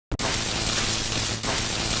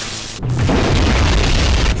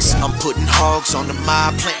Putting hogs on the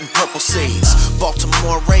mob, planting purple seeds.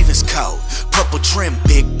 Baltimore Ravens coat, purple trim,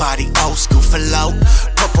 big body, old school for low.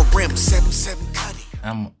 Purple rim, 7-7 cutty.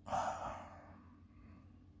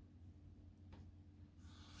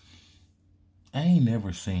 I ain't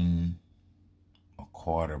never seen a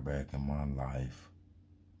quarterback in my life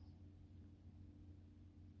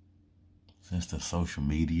since the social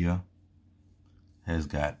media has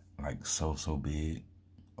got like so big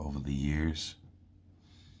over the years.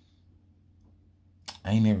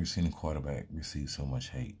 I ain't never seen a quarterback receive so much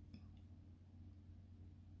hate.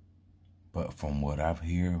 But from what I've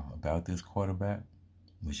heard about this quarterback,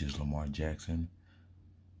 which is Lamar Jackson,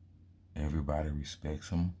 everybody respects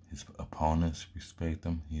him. His opponents respect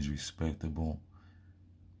him. He's respectable,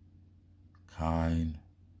 kind.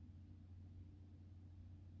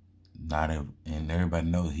 And everybody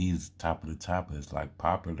knows he's top of the top. It's like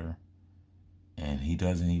popular. And he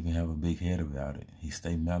doesn't even have a big head about it. He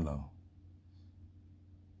stay mellow.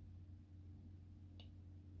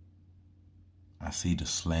 I see the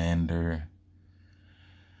slander.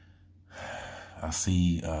 I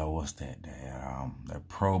see what's that? That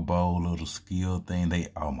Pro Bowl little skill thing.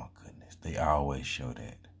 Oh my goodness, they always show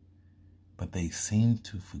that. But they seem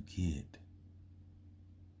to forget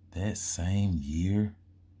that same year,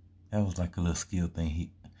 that was like a little skill thing.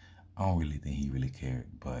 I don't really think he really cared,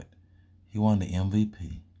 but he won the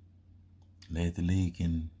MVP, led the league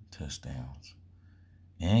in touchdowns,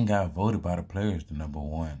 and got voted by the players the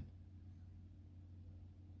 #1.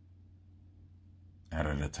 Out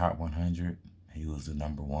of the top 100, he was the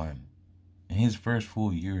 #1 in his first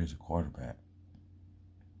full year as a quarterback.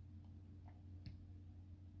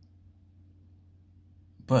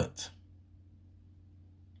 But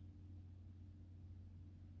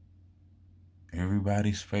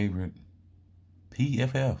everybody's favorite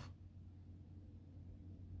PFF,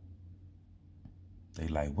 they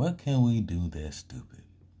like, what can we do that's stupid?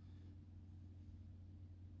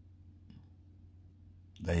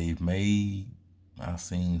 I've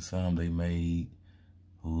seen some they made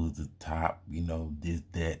who's the top,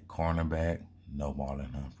 that cornerback, no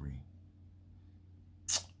Marlon Humphrey.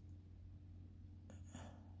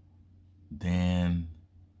 Then,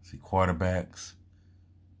 quarterbacks,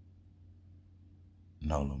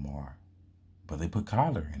 no Lamar. But they put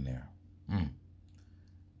Kyler in there.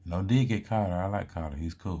 No dig at Kyler. I like Kyler.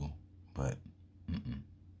 He's cool. But,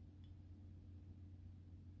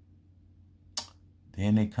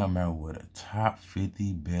 Then they come out with a top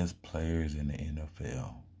 50 best players in the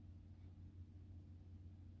NFL.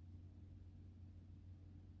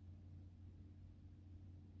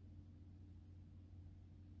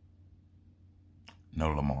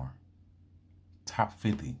 No Lamar. Top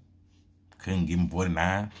 50. Couldn't give him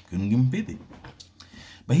 49. Couldn't give him 50.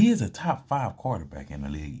 But he is a top 5 quarterback in the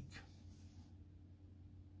league.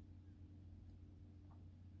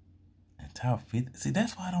 And top 50. See,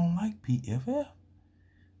 that's why I don't like PFF.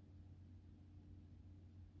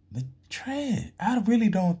 The trash. I really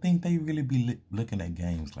don't think they really be looking at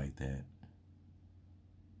games like that.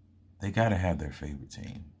 They got to have their favorite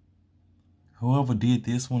team. Whoever did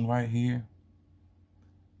this one right here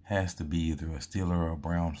has to be either a Steeler or a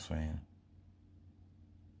Browns fan.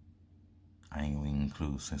 I ain't going to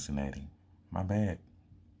include Cincinnati. My bad.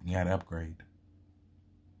 You got to upgrade.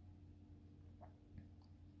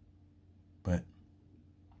 But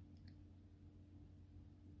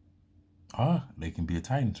they can be a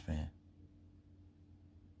Titans fan.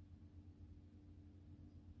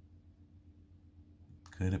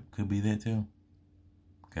 Could be that too.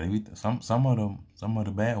 Could be some of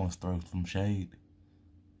the bad ones throw some shade.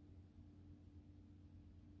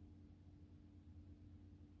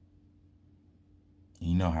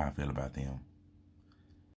 You know how I feel about them.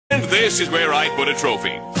 And this is where I'd put a trophy.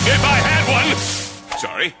 If I had one.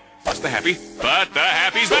 Sorry, that's the happy. But the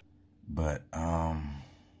happy's back. But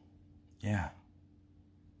yeah.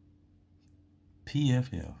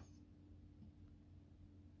 PFF.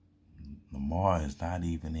 Lamar is not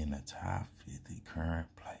even in the top 50 current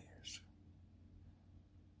players.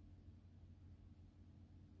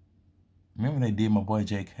 Remember they did my boy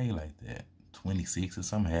JK like that. 26 or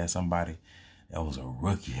something. Had somebody that was a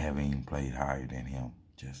rookie, haven't even played higher than him.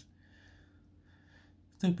 Just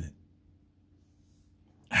stupid.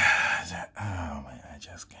 Oh man, I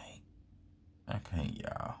just can't. I can't,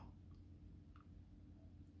 y'all.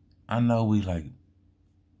 I know we like,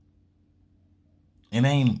 it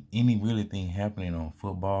ain't any really thing happening on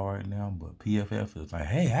football right now, but PFF is like,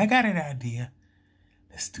 hey, I got an idea.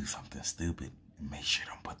 Let's do something stupid and make sure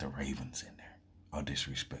don't put the Ravens in there or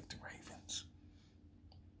disrespect the Ravens.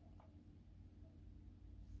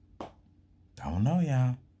 I don't know,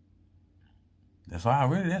 y'all. That's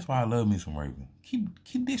why I love me some Raven.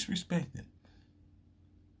 Keep disrespecting.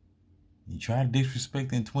 You try to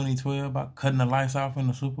disrespect in 2012 about cutting the lights off in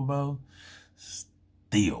the Super Bowl,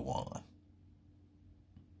 still won.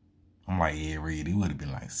 I'm like, yeah, Reed, it would have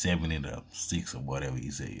been like 70-6 or whatever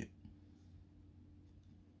he said.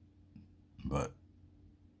 But,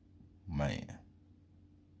 man.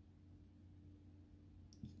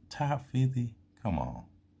 Top 50? Come on.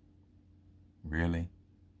 Really?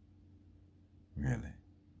 Really?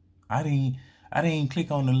 I didn't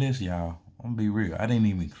click on the list, y'all. I'm gonna be real. I didn't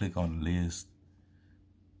even click on the list.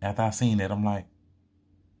 After I seen that, I'm like,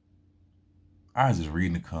 I was just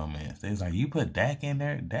reading the comments. They was like, you put Dak in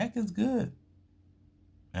there? Dak is good.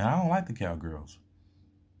 And I don't like the Cowgirls.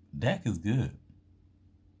 Dak is good.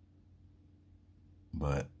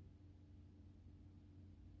 But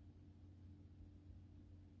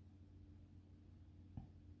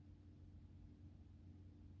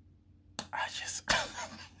I just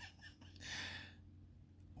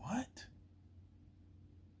what?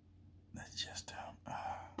 That's just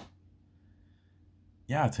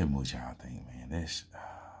y'all tell me what y'all think, man. That's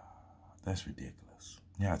ridiculous.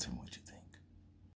 Y'all tell me what you think.